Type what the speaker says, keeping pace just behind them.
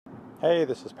Hey,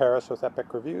 this is Paris with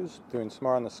Epic Reviews, doing some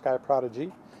more on the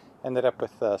SkyProdigy. Ended up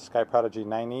with the SkyProdigy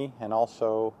 9E and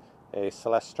also a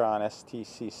Celestron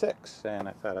SCT, and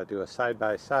I thought I'd do a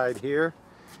side-by-side here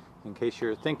in case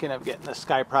you're thinking of getting the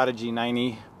SkyProdigy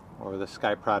 9E or the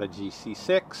SkyProdigy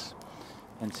C6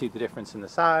 and see the difference in the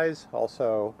size.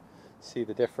 Also see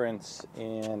the difference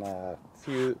in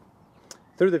through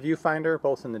the viewfinder,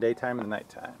 both in the daytime and the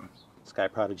nighttime.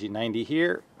 SkyProdigy 90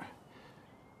 here.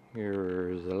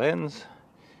 Here's the lens.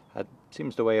 It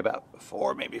seems to weigh about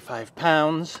 4, maybe 5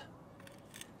 pounds.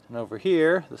 And over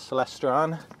here, the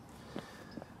Celestron.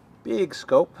 Big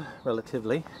scope,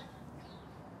 relatively.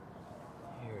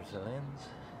 Here's the lens.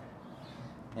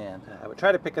 And I would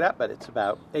try to pick it up, but it's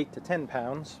about 8 to 10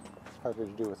 pounds. Harder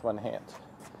to do with one hand.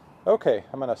 Okay,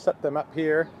 I'm going to set them up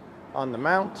here on the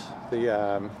mount,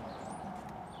 the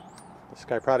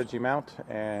SkyProdigy mount,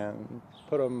 and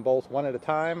put them both one at a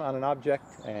time on an object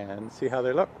and see how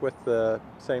they look with the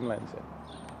same lens in.